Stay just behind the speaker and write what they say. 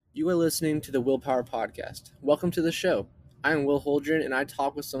You are listening to the Willpower Podcast. Welcome to the show. I am Will Holdren, and I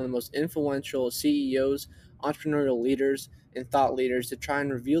talk with some of the most influential CEOs, entrepreneurial leaders, and thought leaders to try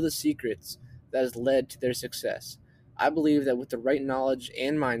and reveal the secrets that has led to their success. I believe that with the right knowledge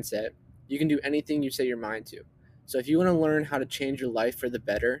and mindset, you can do anything you set your mind to. So if you want to learn how to change your life for the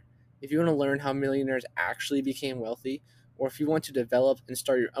better, if you want to learn how millionaires actually became wealthy, or if you want to develop and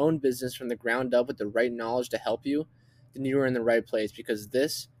start your own business from the ground up with the right knowledge to help you, then you are in the right place because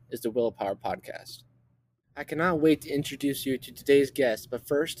this is the Willpower Podcast. I cannot wait to introduce you to today's guest, but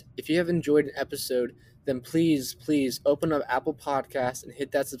first, if you have enjoyed an episode, then please open up Apple Podcasts and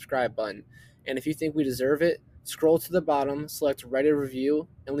hit that subscribe button. And if you think we deserve it, scroll to the bottom, select write a review,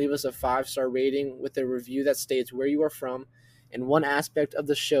 and leave us a 5-star rating with a review that states where you are from and one aspect of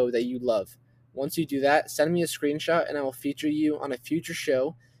the show that you love. Once you do that, send me a screenshot and I will feature you on a future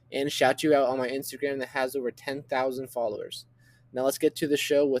show and shout you out on my Instagram that has over 10,000 followers. Now let's get to the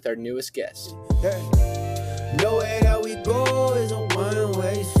show with our newest guest. No way that we go is a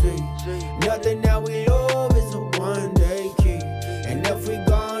one-way street. Nothing that we love is a one-day key. And if we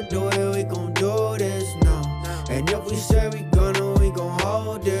gon' do it, we gon' do this now. And if we say we gon'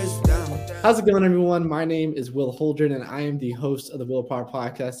 hold this down. How's it going, everyone? My name is Will Holdren, and I am the host of the Willpower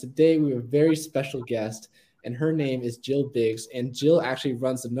Podcast. Today, we have a very special guest, and her name is Jill Biggs. And Jill actually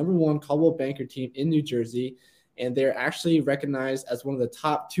runs the #1 Coldwell Banker team in New Jersey. And they're actually recognized as one of the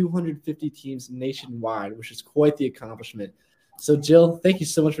top 250 teams nationwide, which is quite the accomplishment. So, Jill, thank you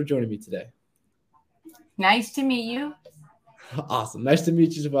so much for joining me today. Nice to meet you. Awesome. Nice to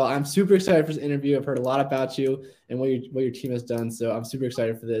meet you as well. I'm super excited for this interview. I've heard a lot about you and what your team has done, so I'm super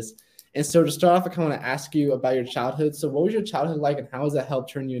excited for this. And so to start off, I kind of want to ask you about your childhood. So what was your childhood like, and how has that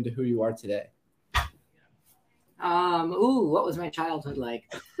helped turn you into who you are today? What was my childhood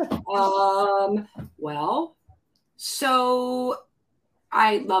like? So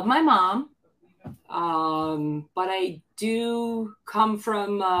I love my mom, but I do come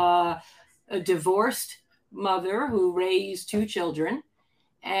from a divorced mother who raised 2 children,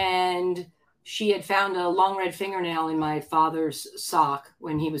 and she had found a long red fingernail in my father's sock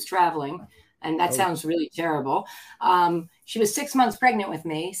when he was traveling. And that sounds really terrible. She was 6 months pregnant with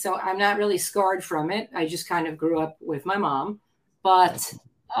me, so I'm not really scarred from it. I just kind of grew up with my mom. But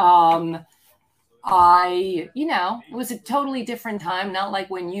it was a totally different time, not like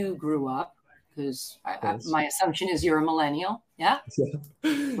when you grew up, because my assumption is you're a millennial. Yeah.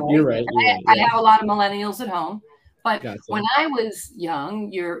 Right? You're right. I have a lot of millennials at home. But Gotcha. When I was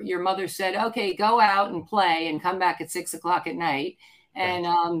young, your mother said, okay, go out and play and come back at 6 o'clock at night.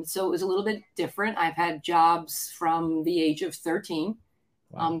 And so it was a little bit different. I've had jobs from the age of 13.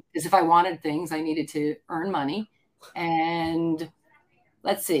 Wow. Because if I wanted things, I needed to earn money. And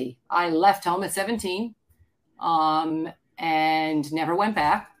let's see, I left home at 17 and never went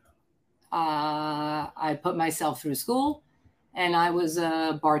back. I put myself through school, and I was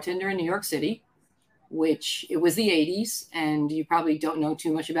a bartender in New York City, which it was the 80s. And you probably don't know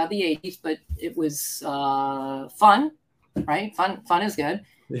too much about the 80s, but it was fun. Right? Fun is good.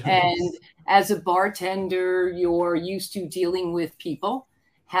 Yeah. And as a bartender, you're used to dealing with people,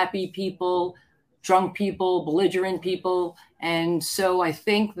 happy people, drunk people, belligerent people. And so I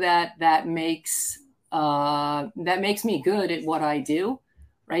think that makes me good at what I do,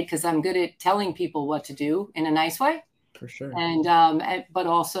 right? Because I'm good at telling people what to do in a nice way. For sure. And but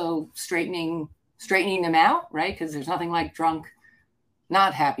also straightening them out, right? Because there's nothing like drunk,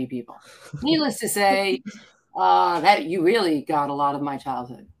 not happy people. Needless to say, that you really got a lot of my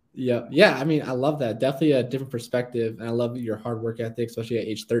childhood. Yeah. I mean, I love that. Definitely a different perspective. And I love your hard work ethic, especially at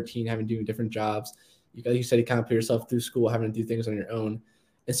age 13, having to do different jobs. You said you kind of put yourself through school, having to do things on your own.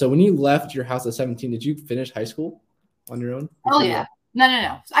 And so when you left your house at 17, did you finish high school on your own? Oh, yeah.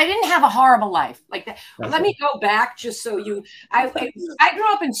 No. I didn't have a horrible life like that. That's Let me go back just so I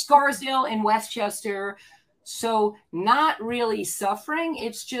grew up in Scarsdale in Westchester. So not really suffering.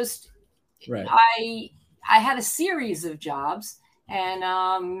 It's just, right. I had a series of jobs,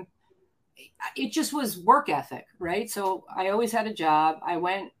 and it just was work ethic, right? So I always had a job.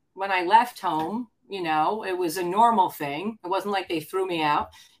 When I left home, it was a normal thing. It wasn't like they threw me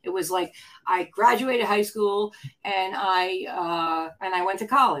out. It was like I graduated high school and I went to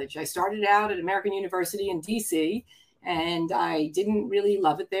college. I started out at American University in DC, and I didn't really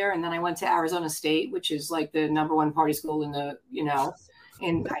love it there. And then I went to Arizona State, which is like the #1 party school in the,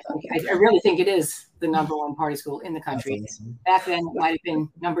 and I really think it is the #1 party school in the country. Awesome. Back then, it might have been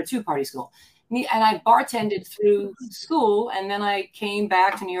 #2 party school. And I bartended through school, and then I came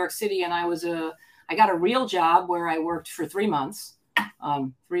back to New York City, and I got a real job where I worked for 3 months,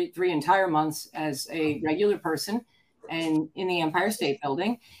 three entire months as a regular person. and in the Empire State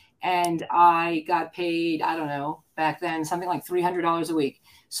Building. And I got paid, I don't know, back then, something like $300 a week.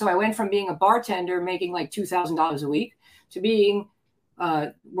 So I went from being a bartender making like $2,000 a week to being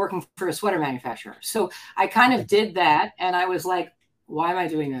working for a sweater manufacturer. So I kind of did that. And I was like, why am I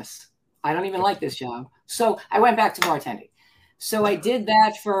doing this? I don't even like this job. So I went back to bartending. So I did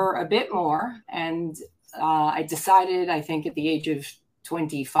that for a bit more. And I decided, I think at the age of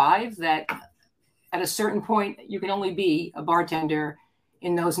 25, that at a certain point, you can only be a bartender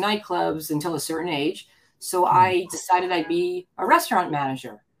in those nightclubs until a certain age. So I decided I'd be a restaurant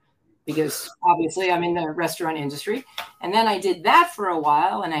manager because obviously I'm in the restaurant industry. And then I did that for a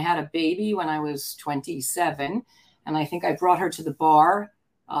while, and I had a baby when I was 27. And I think I brought her to the bar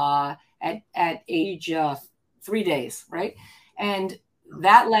at age 3 days, right? And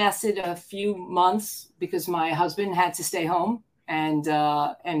that lasted a few months because my husband had to stay home and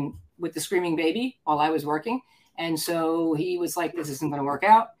with the screaming baby while I was working. And so he was like, this isn't going to work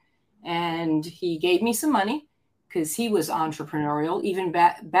out. And he gave me some money because he was entrepreneurial. Even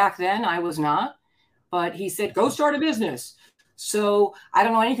back then, I was not. But he said, go start a business. So I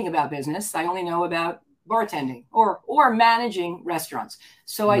don't know anything about business. I only know about bartending or managing restaurants.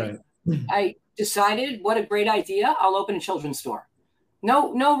 So I decided, what a great idea. I'll open a children's store.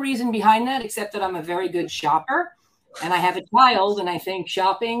 No reason behind that, except that I'm a very good shopper. And I have a child, and I think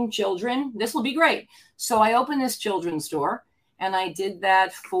shopping, children, this will be great. So I opened this children's store, and I did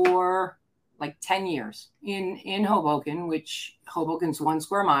that for like 10 years in Hoboken, which Hoboken's 1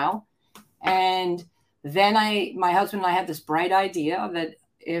 square mile. And then my husband and I had this bright idea that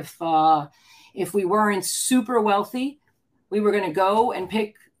if we weren't super wealthy, we were going to go and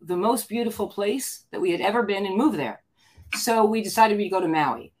pick the most beautiful place that we had ever been and move there. So we decided we'd go to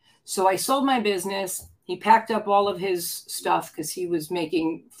Maui. So I sold my business. He packed up all of his stuff because he was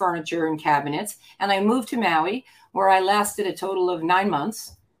making furniture and cabinets. And I moved to Maui, where I lasted a total of 9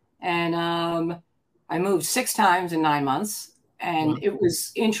 months. And I moved 6 times in 9 months. And it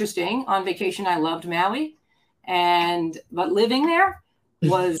was interesting. On vacation, I loved Maui. But living there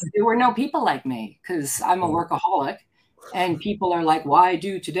there were no people like me because I'm a workaholic. And people are like, why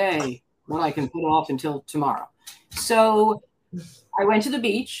do today what I can put off until tomorrow? So I went to the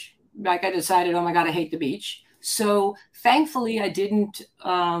beach. Like I decided, oh my God, I hate the beach. So thankfully I didn't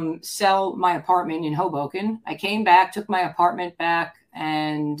sell my apartment in Hoboken. I came back, took my apartment back,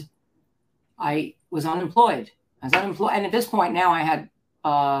 and I was unemployed. And at this point now I had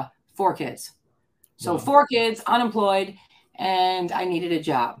 4 kids. So 4 kids, unemployed, and I needed a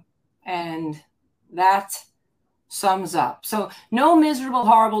job. And that sums up. So no miserable,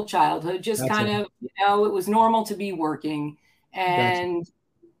 horrible childhood, just kind of, it was normal to be working. And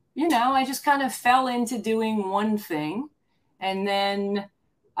I just kind of fell into doing one thing. And then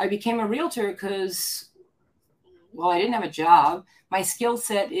I became a realtor because, I didn't have a job. My skill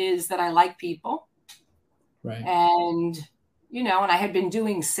set is that I like people. Right. And, and I had been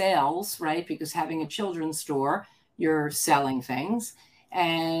doing sales, right? Because having a children's store, you're selling things.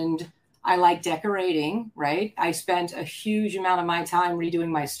 And I like decorating, right? I spent a huge amount of my time redoing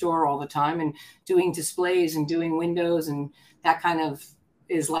my store all the time and doing displays and doing windows, and that kind of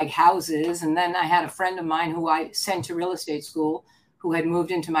is like houses. And then I had a friend of mine who I sent to real estate school who had moved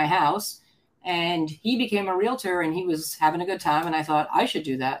into my house, and he became a realtor and he was having a good time. And I thought I should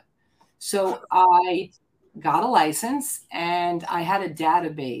do that. So I got a license, and I had a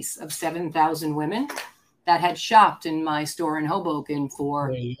database of 7,000 women that had shopped in my store in Hoboken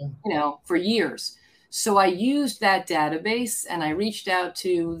for years. So I used that database, and I reached out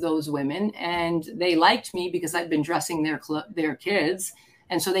to those women, and they liked me because I'd been dressing their kids.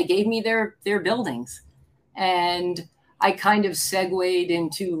 And so they gave me their buildings, and I kind of segued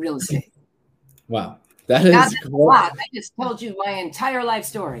into real estate. Wow. That is a lot. I just told you my entire life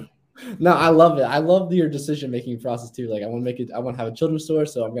story. No, I love it. I love your decision-making process too. Like I want to have a children's store,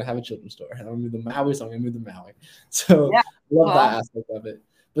 so I'm going to have a children's store. And I'm going to move to Maui, so I'm going to move to Maui. So I love that aspect of it.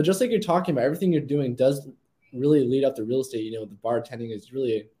 But just like you're talking about, everything you're doing does really lead up to real estate. The bartending is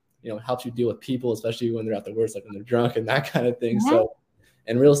really, helps you deal with people, especially when they're at the worst, like when they're drunk and that kind of thing. Mm-hmm. So,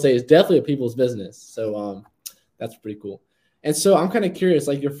 and real estate is definitely a people's business. So that's pretty cool. And so I'm kind of curious,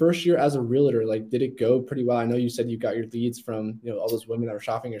 like your first year as a realtor, like did it go pretty well? I know you said you got your leads from, all those women that were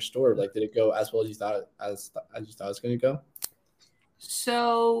shopping your store. Like, did it go as well as you thought it was going to go?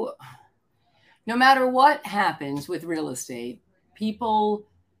 So no matter what happens with real estate, people,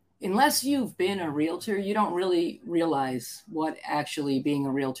 unless you've been a realtor, you don't really realize what actually being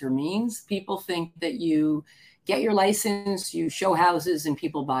a realtor means. People think that you get your license, you show houses, and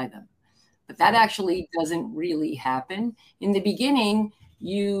people buy them. But that actually doesn't really happen. In the beginning,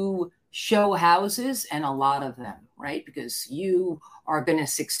 you show houses, and a lot of them, right? Because you are going to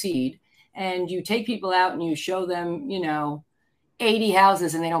succeed. And you take people out and you show them, 80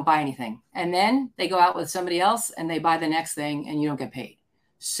 houses and they don't buy anything. And then they go out with somebody else and they buy the next thing and you don't get paid.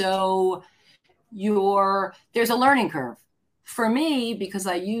 So there's a learning curve for me, because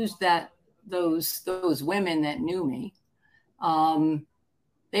I used those women that knew me.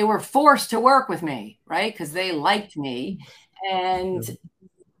 They were forced to work with me, right? Because they liked me. And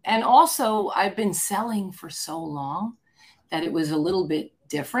also I've been selling for so long that it was a little bit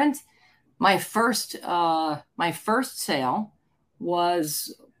different. My first sale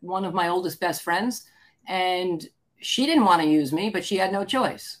was one of my oldest best friends, and she didn't want to use me, but she had no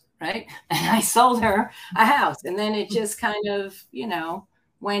choice, right? And I sold her a house, and then it just kind of,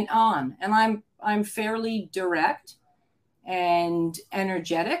 went on. And I'm fairly direct and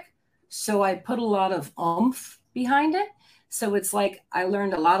energetic, so I put a lot of oomph behind it. So it's like I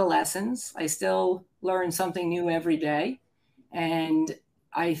learned a lot of lessons. I still learn something new every day, and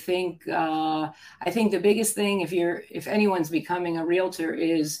I think the biggest thing, if anyone's becoming a realtor,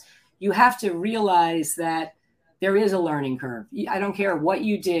 is you have to realize that there is a learning curve. I don't care what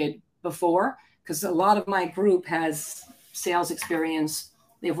you did before, because a lot of my group has sales experience.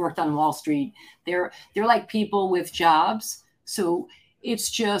 They've worked on Wall Street. They're like people with jobs. So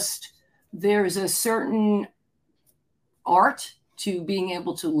it's just, there's a certain art to being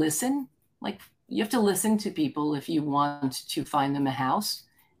able to listen. Like, you have to listen to people if you want to find them a house.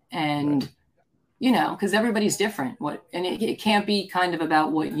 And, because everybody's different. And it can't be kind of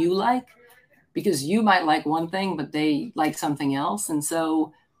about what you like, because you might like one thing, but they like something else. And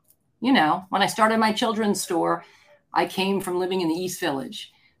so, when I started my children's store, I came from living in the East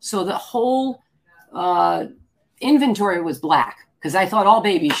Village. So the whole inventory was black, because I thought all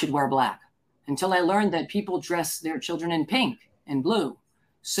babies should wear black, until I learned that people dress their children in pink and blue.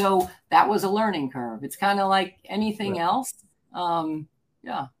 So that was a learning curve. It's kind of like anything else.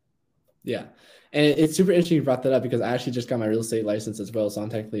 Yeah. Yeah. And it's super interesting you brought that up, because I actually just got my real estate license as well. So I'm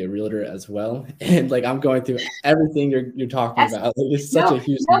technically a realtor as well. And like, I'm going through everything you're talking about. Like, it's such a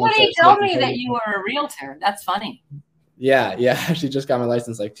huge. Nobody told me that you were a realtor. That's funny. Yeah. I actually just got my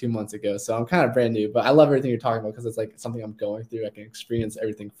license like 2 months ago. So I'm kind of brand new, but I love everything you're talking about, because it's like something I'm going through. I can experience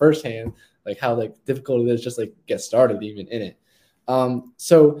everything firsthand, like how like difficult it is just like get started even in it.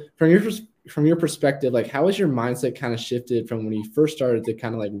 So from your perspective, like, how has your mindset kind of shifted from when you first started to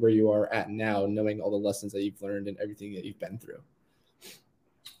kind of like where you are at now, knowing all the lessons that you've learned and everything that you've been through?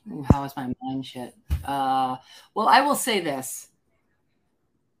 How is my mindset? Well, I will say this.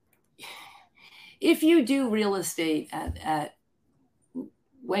 If you do real estate at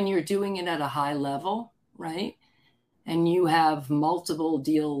when you're doing it at a high level, right? And you have multiple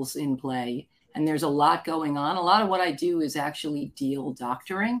deals in play and there's a lot going on. A lot of what I do is actually deal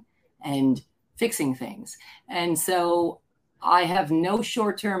doctoring and fixing things. And so I have no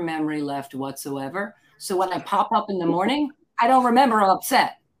short-term memory left whatsoever. So when I pop up in the morning, I don't remember I'm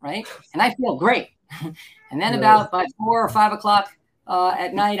upset, right? And I feel great. And then about by 4 or 5 o'clock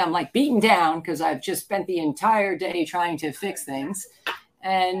at night, I'm like beaten down because I've just spent the entire day trying to fix things.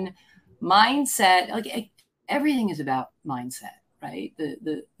 And mindset, like everything is about mindset, right?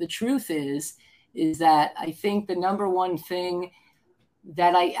 The truth is that I think the number one thing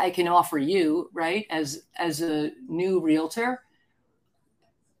that I can offer you, right, as a new realtor,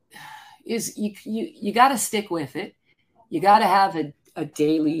 is you got to stick with it. You got to have a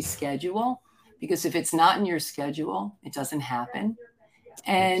daily schedule, because if it's not in your schedule, it doesn't happen.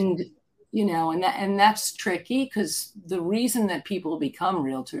 And and that's tricky, because the reason that people become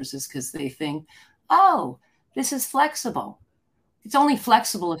realtors is because they think, oh, this is flexible. It's only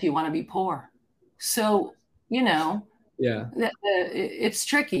flexible if you want to be poor. So, it's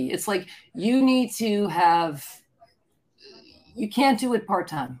tricky. It's like you can't do it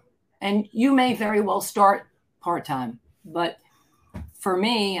part-time. And you may very well start part-time. But for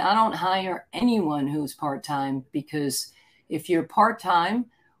me, I don't hire anyone who's part-time, because if you're part-time,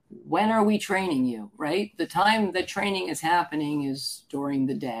 when are we training you, right? The time that training is happening is during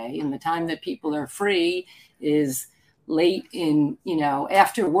the day, and the time that people are free is late in,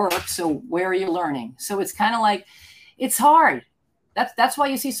 after work. So where are you learning? So it's kind of like, it's hard. That's why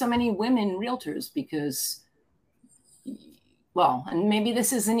you see so many women realtors, because, well, and maybe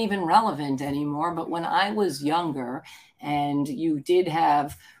this isn't even relevant anymore, but when I was younger and you did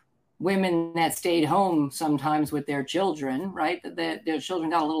have women that stayed home sometimes with their children, right? Their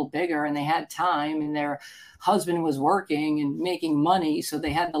children got a little bigger and they had time, and their husband was working and making money. So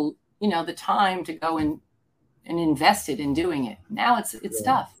they had the time to go and invest it in doing it. Now it's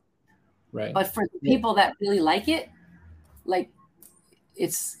tough. Right. But for the people that really like it, like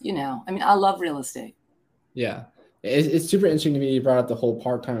it's, I love real estate. Yeah. It's super interesting to me. You brought up the whole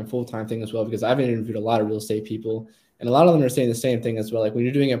part-time and full-time thing as well, because I've interviewed a lot of real estate people, and a lot of them are saying the same thing as well. Like when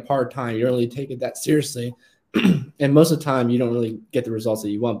you're doing it part-time, you don't really take it that seriously. And most of the time you don't really get the results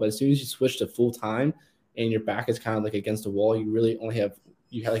that you want. But as soon as you switch to full-time and your back is kind of like against the wall, you really only have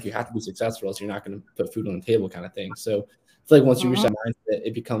you have to be successful, else you're not going to put food on the table kind of thing. So I feel like once you reach that mindset,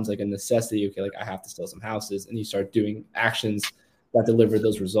 it becomes like a necessity. Okay, like I have to sell some houses, and you start doing actions that deliver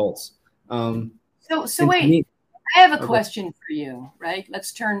those results. So wait, I have a question for you, right?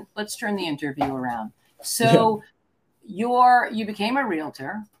 Let's turn the interview around. So you became a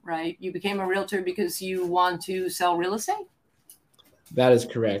realtor, right? You became a realtor because you want to sell real estate? That is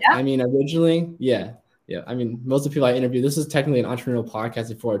correct. Yeah. I mean, originally, yeah. I mean, most of the people I interview, this is technically an entrepreneurial podcast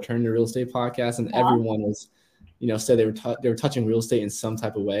before I turned to real estate podcast, and everyone was, said they were touching real estate in some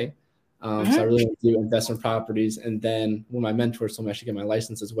type of way. So I really want to do investment properties. And then when my mentor told me I should get my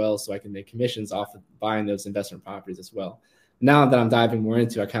license as well, so I can make commissions off of buying those investment properties as well. Now that I'm diving more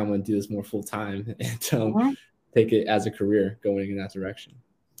into it, I kind of want to do this more full time and take it as a career going in that direction.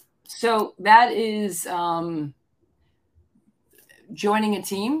 So that is joining a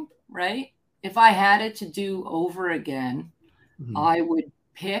team, right? If I had it to do over again, I would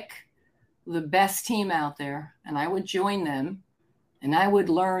pick the best team out there and I would join them and I would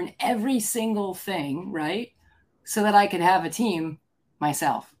learn every single thing, right? So that I could have a team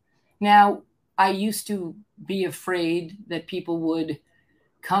myself. Now, I used to be afraid that people would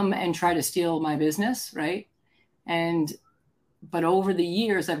come and try to steal my business, right? But over the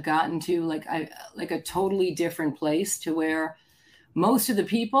years, I've gotten to like a totally different place to where most of the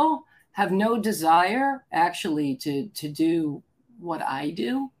people have no desire actually to do what I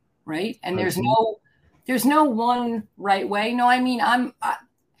do, right? And there's no one right way. No, I mean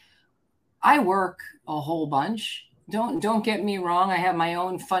I work a whole bunch. Don't get me wrong. I have my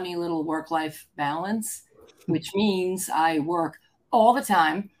own funny little work-life balance, which means I work all the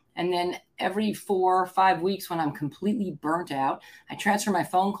time. And then every 4 or 5 weeks when I'm completely burnt out, I transfer my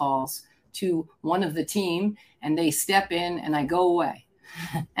phone calls to one of the team and they step in and I go away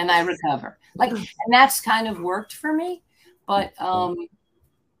and I recover. And that's kind of worked for me. But, I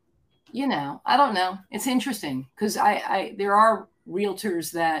don't know. It's interesting because there are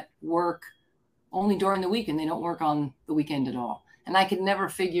realtors that work only during the week and they don't work on the weekend at all. And I could never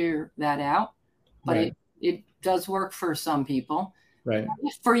figure that out, but it does work for some people. Right.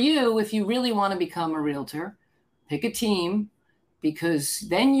 For you, if you really want to become a realtor, pick a team because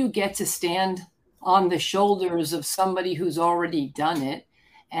then you get to stand on the shoulders of somebody who's already done it.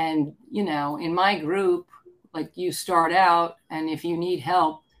 And, in my group, like you start out and if you need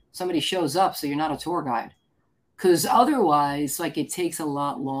help, somebody shows up. So you're not a tour guide because otherwise, it takes a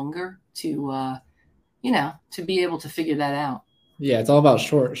lot longer to be able to figure that out. Yeah. It's all about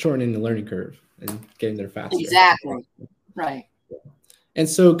shortening the learning curve and getting there faster. Exactly. Right. And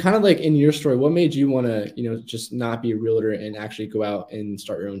so kind of like in your story, what made you want to, just not be a realtor and actually go out and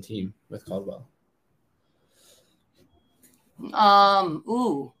start your own team with Caldwell?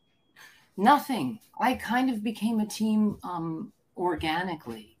 Nothing. I kind of became a team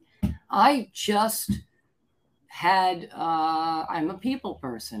organically. I just had, I'm a people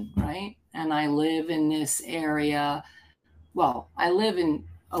person, right? And I live in this area. Well, I live in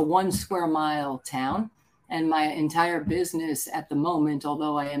a 1 square mile town. And my entire business at the moment,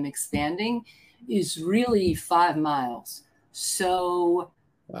 although I am expanding, is really 5 miles. So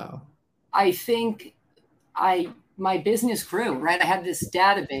wow. I think my business grew, right? I had this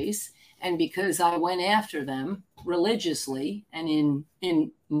database. And because I went after them religiously and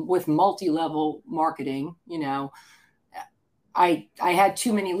with multi-level marketing, I had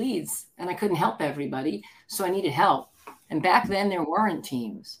too many leads and I couldn't help everybody. So I needed help. And back then there weren't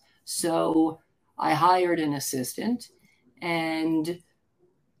teams. So I hired an assistant and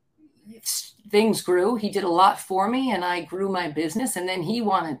things grew. He did a lot for me and I grew my business. And then he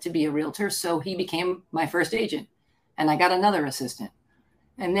wanted to be a realtor. So he became my first agent and I got another assistant.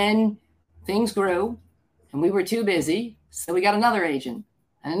 And then things grew and we were too busy. So we got another agent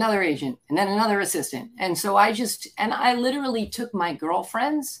and then another assistant. And so I literally took my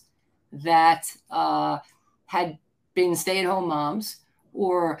girlfriends that had been stay-at-home moms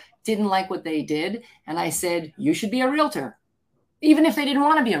or didn't like what they did. And I said, you should be a realtor. Even if they didn't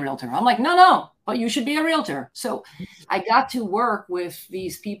want to be a realtor. I'm like, no, but you should be a realtor. So I got to work with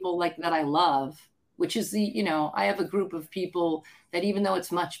these people that I love, which is I have a group of people that even though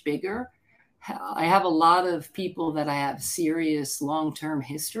it's much bigger, I have a lot of people that I have serious long-term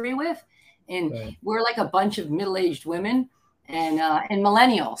history with. And we're like a bunch of middle-aged women and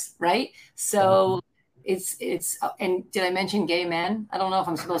millennials, right? So and did I mention gay men? I don't know if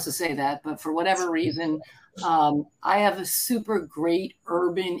I'm supposed to say that, but for whatever reason, I have a super great,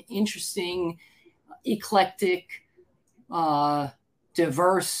 urban, interesting, eclectic,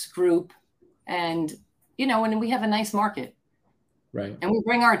 diverse group. And, and we have a nice market. Right. And we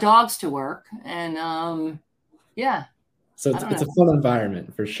bring our dogs to work. And yeah. So it's a fun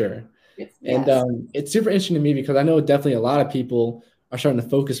environment for sure. Yes. And it's super interesting to me because I know definitely a lot of people are starting to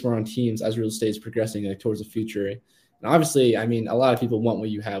focus more on teams as real estate is progressing like towards the future. And obviously, I mean, a lot of people want what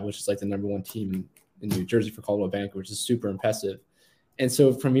you have, which is like the number one team in New Jersey for Coldwell Banker, which is super impressive. And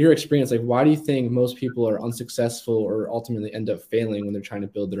so from your experience, like, why do you think most people are unsuccessful or ultimately end up failing when they're trying to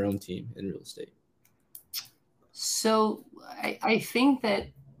build their own team in real estate? So I think that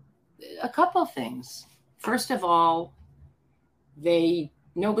a couple of things. First of all,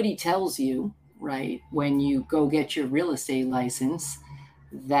 nobody tells you, right, when you go get your real estate license,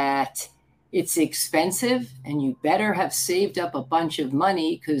 that it's expensive and you better have saved up a bunch of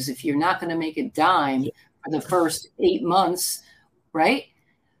money, because if you're not going to make a dime for the first 8 months, right?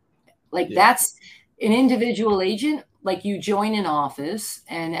 Like that's an individual agent. Like you join an office,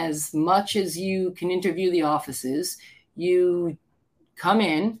 and as much as you can interview the offices, you come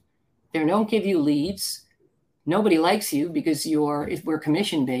in, they don't give you leads. Nobody likes you because we're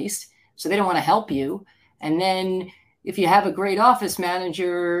commission based, so they don't want to help you. And then if you have a great office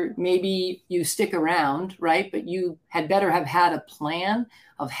manager, maybe you stick around, right? But you had better have had a plan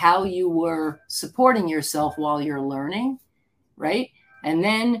of how you were supporting yourself while you're learning, right? And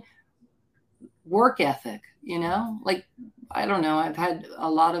then work ethic, like, I don't know, I've had a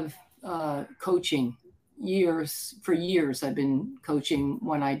lot of coaching for years. I've been coaching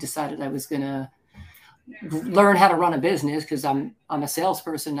when I decided I was going to learn how to run a business, because I'm a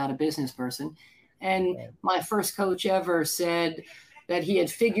salesperson, not a business person. And my first coach ever said that he had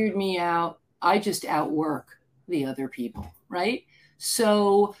figured me out. I just outwork the other people, right?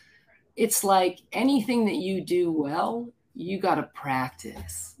 So it's like anything that you do well, you got to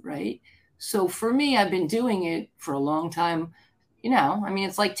practice, right? So for me, I've been doing it for a long time.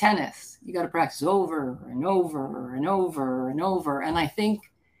 It's like tennis. You got to practice over and over and over and over. And I think,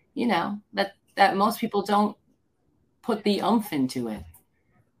 that most people don't put the oomph into it.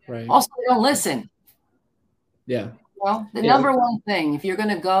 Right. Also, they don't listen. Yeah. Well, the number one thing, if you're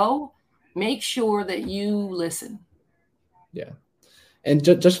going to go, make sure that you listen. Yeah. And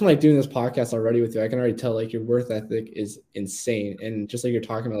just from like doing this podcast already with you, I can already tell like your work ethic is insane. And just like you're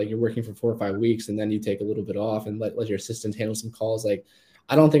talking about, like you're working for 4 or 5 weeks and then you take a little bit off and let your assistant handle some calls. Like,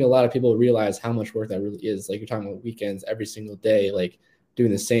 I don't think a lot of people realize how much work that really is. Like, you're talking about weekends every single day, like doing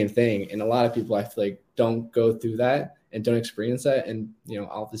the same thing. And a lot of people, I feel like, don't go through that and don't experience that. And,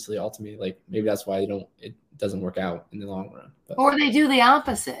 obviously, ultimately, like maybe that's why it doesn't work out in the long run. But. Or they do the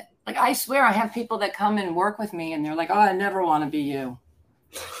opposite. Like, I swear I have people that come and work with me and they're like, oh, I never want to be you.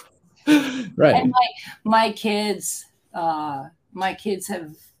 Right. And my kids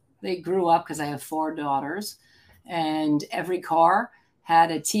they grew up, because I have 4 daughters, and every car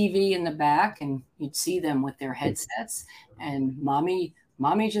had a TV in the back, and you'd see them with their headsets, and mommy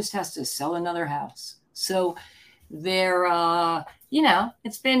just has to sell another house. So they're,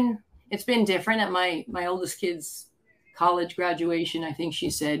 it's been different. At my oldest kid's college graduation, I think she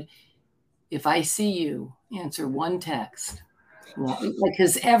said, if I see you, answer one text.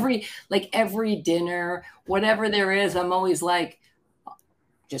 Because every dinner, whatever there is, I'm always like,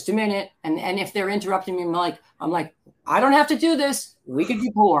 just a minute. And if they're interrupting me, I'm like, I don't have to do this. We could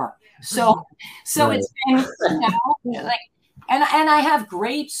be poor. So right. It's been, and I have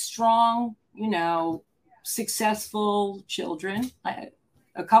great, strong, successful children.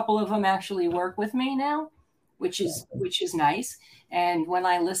 A couple of them actually work with me now, which is nice. And when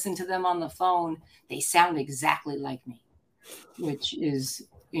I listen to them on the phone, they sound exactly like me, which is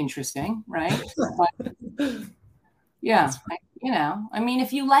interesting, right? But, yeah,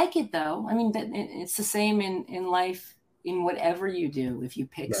 if you like it, though, it's the same in life, in whatever you do. If you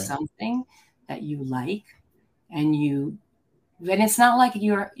pick something that you like, then it's not like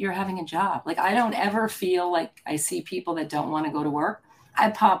you're having a job. Like, I don't ever feel like I see people that don't want to go to work. I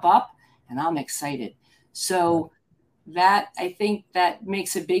pop up and I'm excited. So that, I think that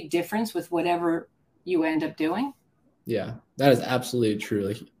makes a big difference with whatever you end up doing. Yeah, that is absolutely true.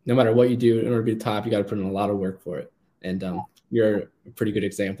 Like, no matter what you do, in order to be the top, you got to put in a lot of work for it. And you're a pretty good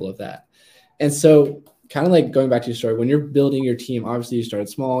example of that. And so kind of like going back to your story, when you're building your team, obviously you started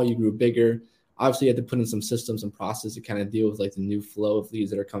small, you grew bigger. Obviously you had to put in some systems and processes to kind of deal with like the new flow of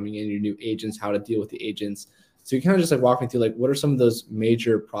leads that are coming in, your new agents, how to deal with the agents. So you kind of just like walk me through, like, what are some of those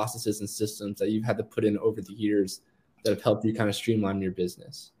major processes and systems that you've had to put in over the years that have helped you kind of streamline your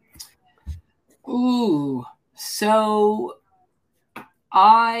business? Ooh, so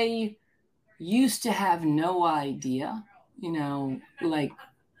I used to have no idea, like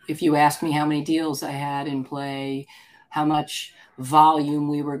if you asked me how many deals I had in play, how much volume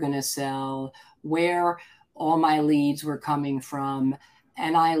we were going to sell, where all my leads were coming from.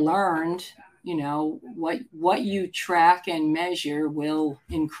 And I learned, what you track and measure will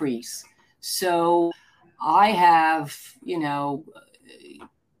increase. So I have,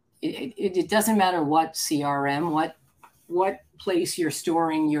 it doesn't matter what CRM, what place you're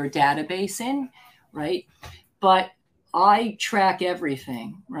storing your database in, right? But I track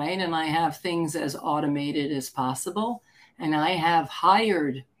everything, right? And I have things as automated as possible. And I have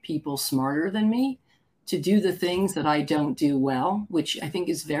hired people smarter than me to do the things that I don't do well, which I think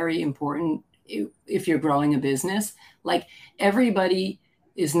is very important if you're growing a business. Like, everybody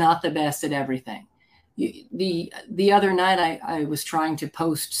is not the best at everything. The other night I was trying to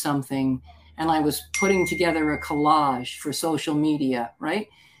post something, and I was putting together a collage for social media, right?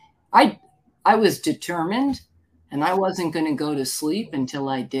 I was determined, and I wasn't going to go to sleep until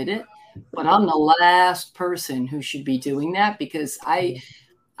I did it. But I'm the last person who should be doing that, because I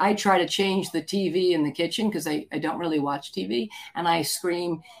try to change the TV in the kitchen, because I don't really watch TV, and I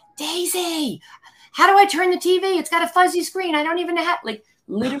scream, Daisy, how do I turn the TV? It's got a fuzzy screen. I don't even have, like,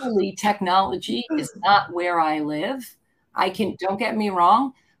 literally, technology is not where I live. Don't get me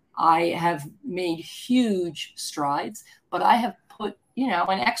wrong, I have made huge strides, but I have put,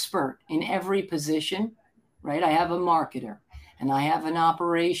 an expert in every position, right? I have a marketer, and I have an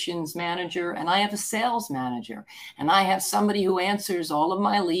operations manager, and I have a sales manager, and I have somebody who answers all of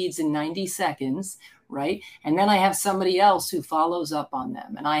my leads in 90 seconds, right? And then I have somebody else who follows up on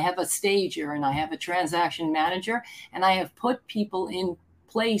them, and I have a stager, and I have a transaction manager, and I have put people in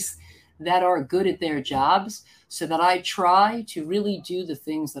place that are good at their jobs, so that I try to really do the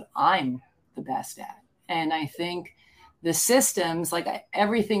things that I'm the best at. And I think the systems, like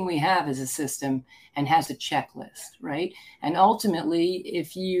everything we have is a system and has a checklist, right? And ultimately,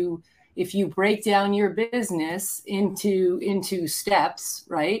 if you break down your business into steps,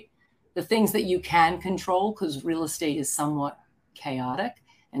 right? The things that you can control, because real estate is somewhat chaotic.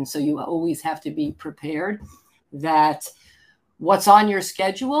 And so you always have to be prepared that what's on your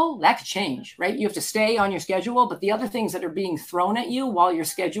schedule, that could change, right? You have to stay on your schedule, but the other things that are being thrown at you while your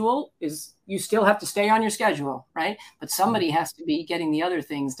schedule is, you still have to stay on your schedule, right? But somebody has to be getting the other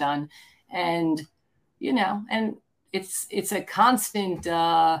things done. And, and it's a constant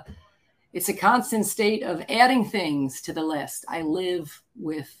state of adding things to the list. I live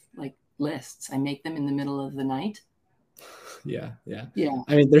with, like, lists. I make them in the middle of the night. Yeah.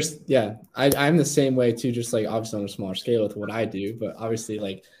 I mean, I'm the same way too, just like obviously on a smaller scale with what I do, but obviously,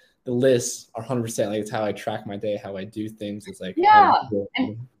 like, the lists are 100%, like, it's how I track my day, how I do things. It's like,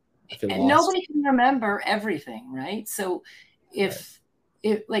 and nobody can remember everything, right? So if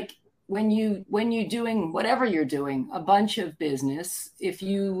when you're doing whatever you're doing, a bunch of business, if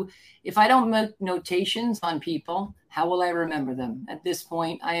I don't make notations on people, how will I remember them? At this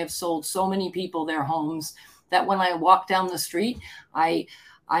point, I have sold so many people their homes that when I walk down the street, I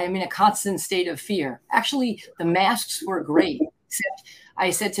am in a constant state of fear. Actually, the masks were great. Except I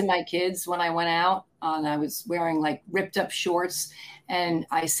said to my kids when I went out, and I was wearing, like, ripped up shorts, and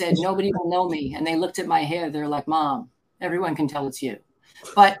I said, nobody will know me. And they looked at my hair. They're like, Mom, everyone can tell it's you.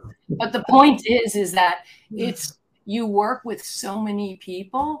 But the point is that you work with so many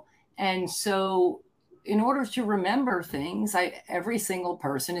people. And so in order to remember things, every single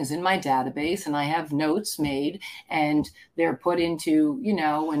person is in my database, and I have notes made, and they're put into,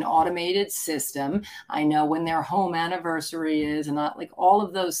 an automated system. I know when their home anniversary is, and not, like, all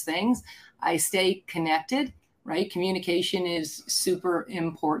of those things. I stay connected, right? Communication is super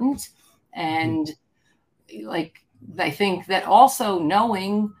important. And, like, I think that also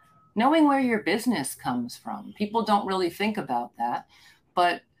knowing where your business comes from. People don't really think about that,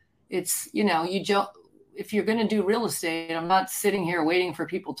 but it's, if you're going to do real estate, I'm not sitting here waiting for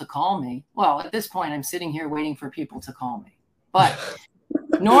people to call me. Well, at this point, I'm sitting here waiting for people to call me. But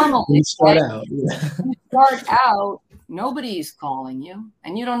normally, you start out, nobody's calling you,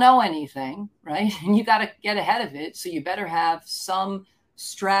 and you don't know anything, right? And you got to get ahead of it. So you better have some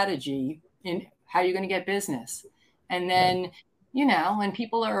strategy in how you're going to get business. And then, and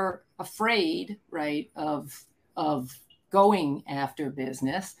people are afraid, right, of going after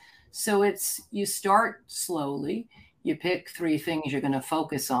business. So you start slowly. You pick 3 things you're going to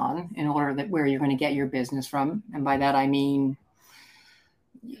focus on in order that where you're going to get your business from. And by that, I mean,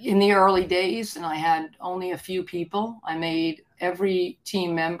 in the early days, and I had only a few people, I made every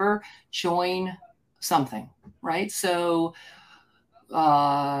team member join something, right? So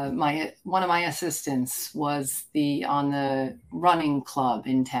one of my assistants was on the running club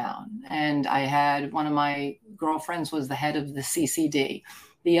in town, and I had one of my girlfriends was the head of the CCD.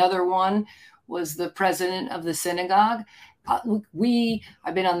 The other one was the president of the synagogue. I've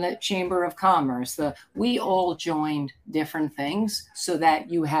been on the Chamber of Commerce. We all joined different things so that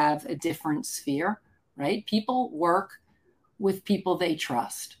you have a different sphere, right? People work with people they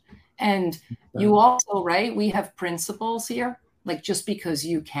trust. And you also, right? We have principles here. Like, just because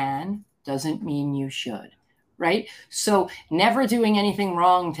you can doesn't mean you should, right? So never doing anything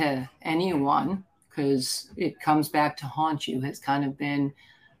wrong to anyone, because it comes back to haunt you, has kind of been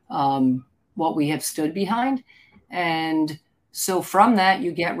what we have stood behind. And so from that,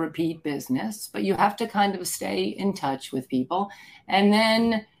 you get repeat business, but you have to kind of stay in touch with people and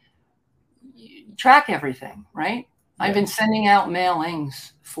then track everything, right? Yeah. I've been sending out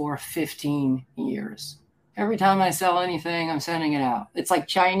mailings for 15 years. Every time I sell anything, I'm sending it out. It's like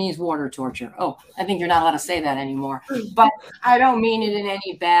Chinese water torture. Oh, I think you're not allowed to say that anymore. But I don't mean it in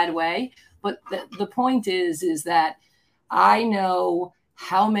any bad way. But the point is that I know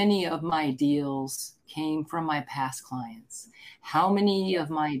how many of my deals came from my past clients, how many of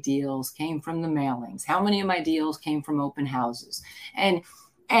my deals came from the mailings, how many of my deals came from open houses. And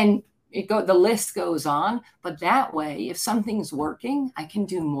the list goes on, but that way, if something's working, I can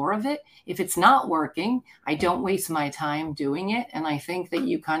do more of it. If it's not working, I don't waste my time doing it. And I think that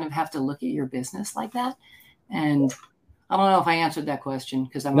you kind of have to look at your business like that. And I don't know if I answered that question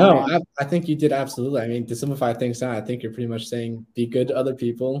because I think you did absolutely. I mean, to simplify things down, I think you're pretty much saying be good to other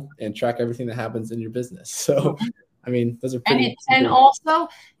people and track everything that happens in your business. So, I mean, those are pretty. And also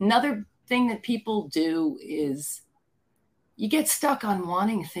another thing that people do is you get stuck on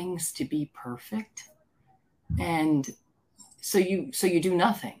wanting things to be perfect. And so you do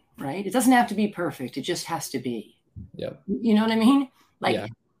nothing, right? It doesn't have to be perfect. It just has to be. Yeah. You know what I mean?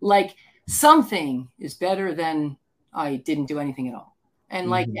 Like something is better than I didn't do anything at all.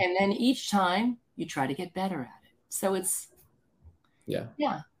 And and then each time you try to get better at it. So it's. Yeah.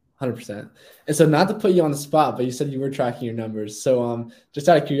 100%. And so, not to put you on the spot, but you said you were tracking your numbers. So just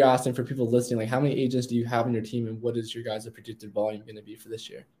out of curiosity for people listening, like how many agents do you have on your team and what is your guys' predicted volume going to be for this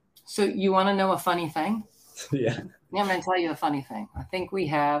year? So you want to know a funny thing? Yeah. I'm going to tell you a funny thing. I think we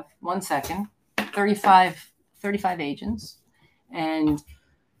have 35 agents. And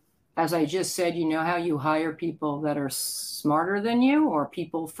as I just said, you know how you hire people that are smarter than you or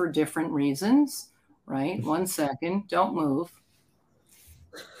people for different reasons, right? 1 second, don't move.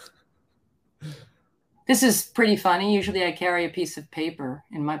 This is pretty funny. Usually I carry a piece of paper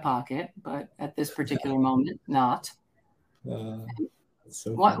in my pocket, but at this particular moment, not.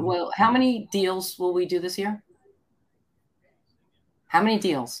 So well, how many deals will we do this year? How many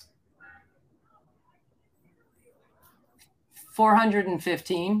deals?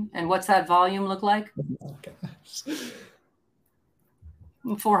 415. And what's that volume look like? Oh, gosh.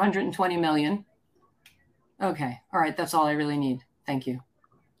 420 million. Okay. All right. That's all I really need. Thank you.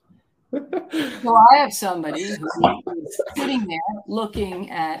 So I have somebody who is sitting there looking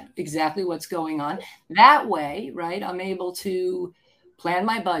at exactly what's going on. That way, right, I'm able to plan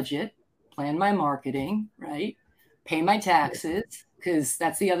my budget, plan my marketing, right, pay my taxes, because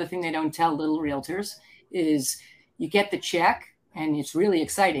that's the other thing they don't tell little realtors is you get the check and it's really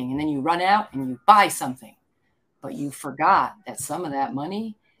exciting. And then you run out and you buy something, but you forgot that some of that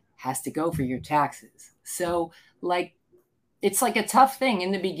money has to go for your taxes. So it's like a tough thing.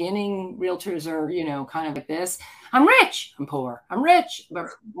 In the beginning, realtors are, kind of like this. I'm rich. I'm poor. I'm rich. But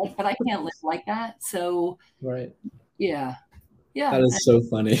I can't live like that. So, right. Yeah. That is so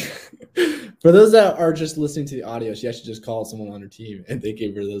funny. For those that are just listening to the audio, she actually just called someone on her team and they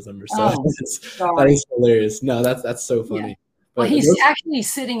gave her those numbers. So that is hilarious. No, that's so funny. Yeah. Well, he's actually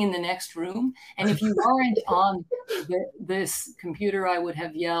sitting in the next room. And if you weren't on this computer, I would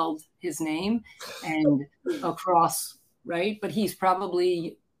have yelled his name and across. Right. But he's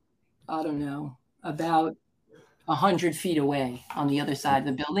probably, I don't know, about 100 feet away on the other side of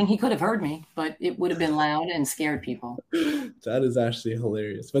the building. He could have heard me, but it would have been loud and scared people. That is actually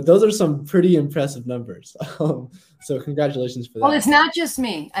hilarious. But those are some pretty impressive numbers. So congratulations for that. Well, it's not just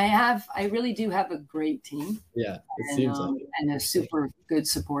me. I really do have a great team. Yeah, it seems like it. And a super good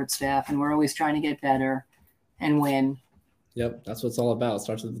support staff. And we're always trying to get better and win. Yep. That's what it's all about. It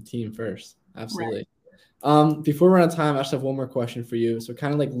starts with the team first. Absolutely. Right. Before we run out of time, I just have one more question for you. So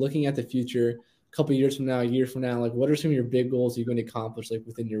kind of like looking at the future, a couple of years from now, a year from now, like what are some of your big goals you're going to accomplish like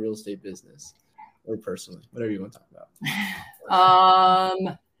within your real estate business or personally, whatever you want to talk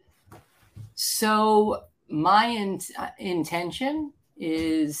about? So my intention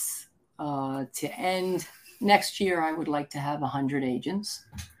is to end next year I would like to have 100 agents.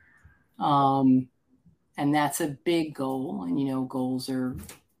 And that's a big goal. And, you know, goals are,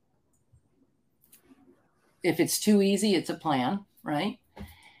 if it's too easy, it's a plan, right?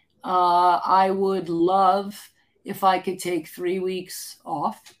 I would love if I could take 3 weeks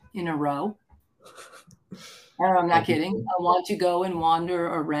off in a row. I'm not kidding. I want to go and wander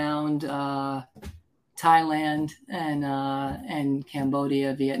around Thailand and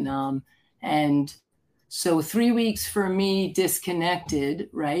Cambodia, Vietnam. And so 3 weeks for me disconnected,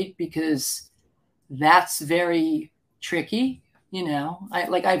 right? Because that's very tricky. You know,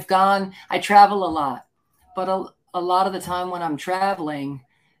 I travel a lot, but a lot of the time when I'm traveling,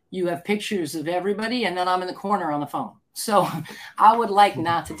 you have pictures of everybody and then I'm in the corner on the phone. So I would like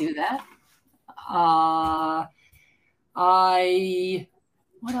not to do that.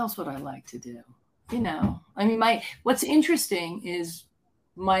 What else would I like to do? You know, I mean, what's interesting is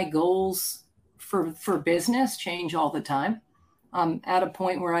my goals for business change all the time. I'm at a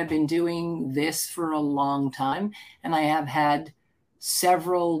point where I've been doing this for a long time, and I have had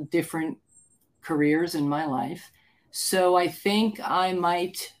several different careers in my life. So I think I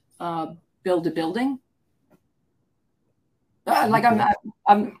might build a building.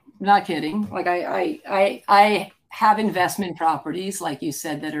 I'm not kidding. Like I have investment properties, like you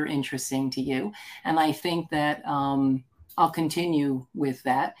said, that are interesting to you, and I think that I'll continue with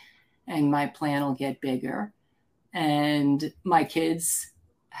that, and my plan will get bigger. And my kids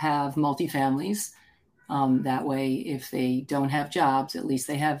have multifamilies. That way, if they don't have jobs, at least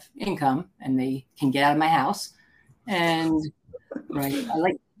they have income and they can get out of my house. And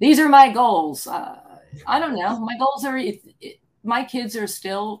right, these are my goals. I don't know. My goals are my kids are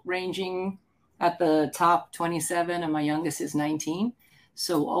still ranging at the top 27, and my youngest is 19.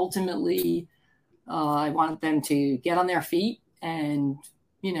 So ultimately, I want them to get on their feet and,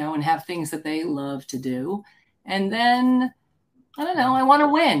 you know, and have things that they love to do. And then, I don't know, I want to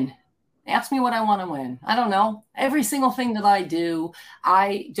win. Ask me what I want to win. I don't know. Every single thing that I do,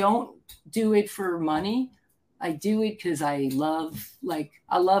 I don't do it for money. I do it because I love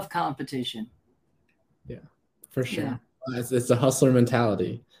competition. Yeah, for sure. Yeah. It's a hustler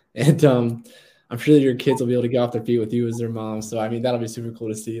mentality. And I'm sure that your kids will be able to get off their feet with you as their mom. So, I mean, that'll be super cool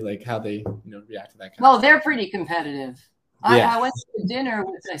to see like how they, you know, react to that kind of stuff. They're pretty competitive. Yeah. I went to dinner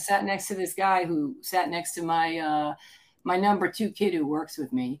I sat next to this guy who sat next to my number 2 kid who works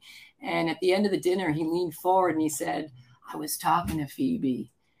with me. And at the end of the dinner, he leaned forward and he said, I was talking to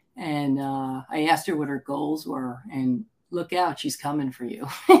Phoebe and I asked her what her goals were, and look out, she's coming for you.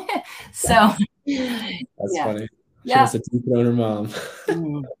 So that's funny. She was a deep-thrown her mom.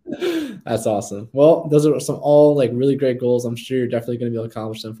 That's awesome. Well, those are some all like really great goals. I'm sure you're definitely going to be able to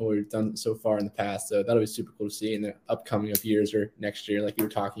accomplish them for what you've done so far in the past. So that'll be super cool to see in the upcoming of years or next year, like you were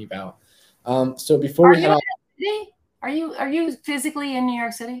talking about. So before we head off, are you physically in New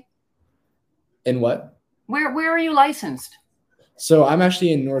York City? In what? Where are you licensed? So I'm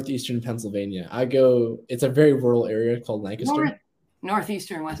actually in northeastern Pennsylvania. It's a very rural area called Lancaster.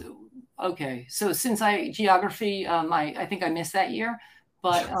 Northeastern was. Okay, so since geography, I think I missed that year,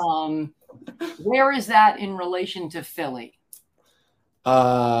 but where is that in relation to Philly?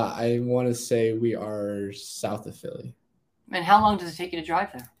 I want to say we are south of Philly. And how long does it take you to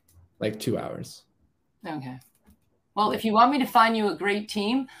drive there? Like 2 hours. Okay. Well, if you want me to find you a great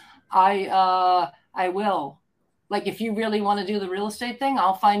team, I will. Like, if you really want to do the real estate thing,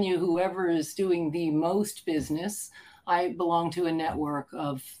 I'll find you whoever is doing the most business. I belong to a network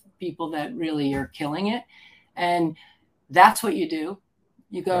of people that really are killing it. And that's what you do.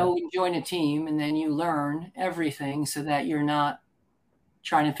 You go and join a team, and then you learn everything so that you're not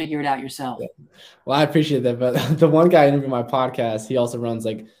trying to figure it out yourself. Yeah. Well, I appreciate that. But the one guy interviewing my podcast, he also runs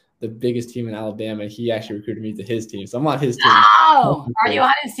like the biggest team in Alabama. He actually recruited me to his team. So I'm on his team. Oh, are you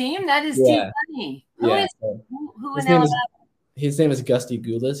on his team? That is too funny. Who in Alabama? His name is Gusty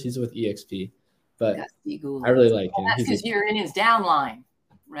Goulas. He's with EXP. But Gusty Goulas. I really like him. That's because you're in his downline.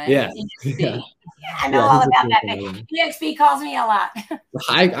 Right? Yeah. I know all about that thing. EXP calls me a lot.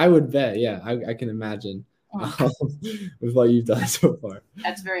 I would bet. Yeah, I can imagine with what you've done so far.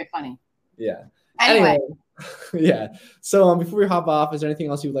 That's very funny. Yeah. Anyway. Yeah. So before we hop off, is there anything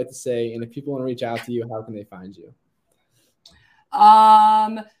else you would like to say? And if people want to reach out to you, how can they find you?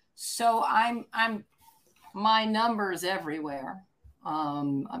 So I'm my number's everywhere.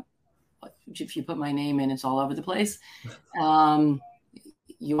 If you put my name in, it's all over the place.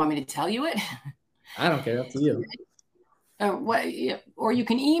 You want me to tell you it? I don't care. Up to you. Or you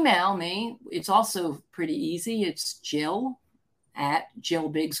can email me. It's also pretty easy. It's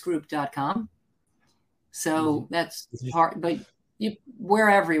Jill@jillbiggsgroup.com. So that's hard, but we're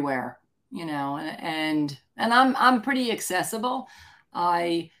everywhere. you know, and I'm pretty accessible.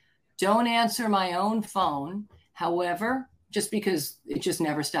 I don't answer my own phone, however, just because it just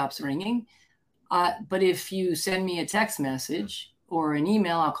never stops ringing. But if you send me a text message or an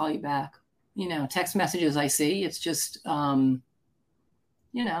email, I'll call you back. You know, text messages I see, it's just, you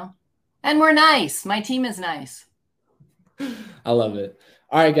know, and we're nice. My team is nice. I love it.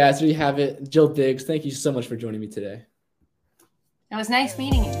 All right, guys, there you have it. Jill Diggs, thank you so much for joining me today. It was nice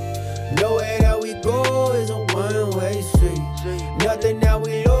meeting you. Nowhere that we go is a one-way street. Nothing that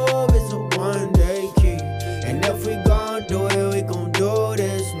we love is a one-day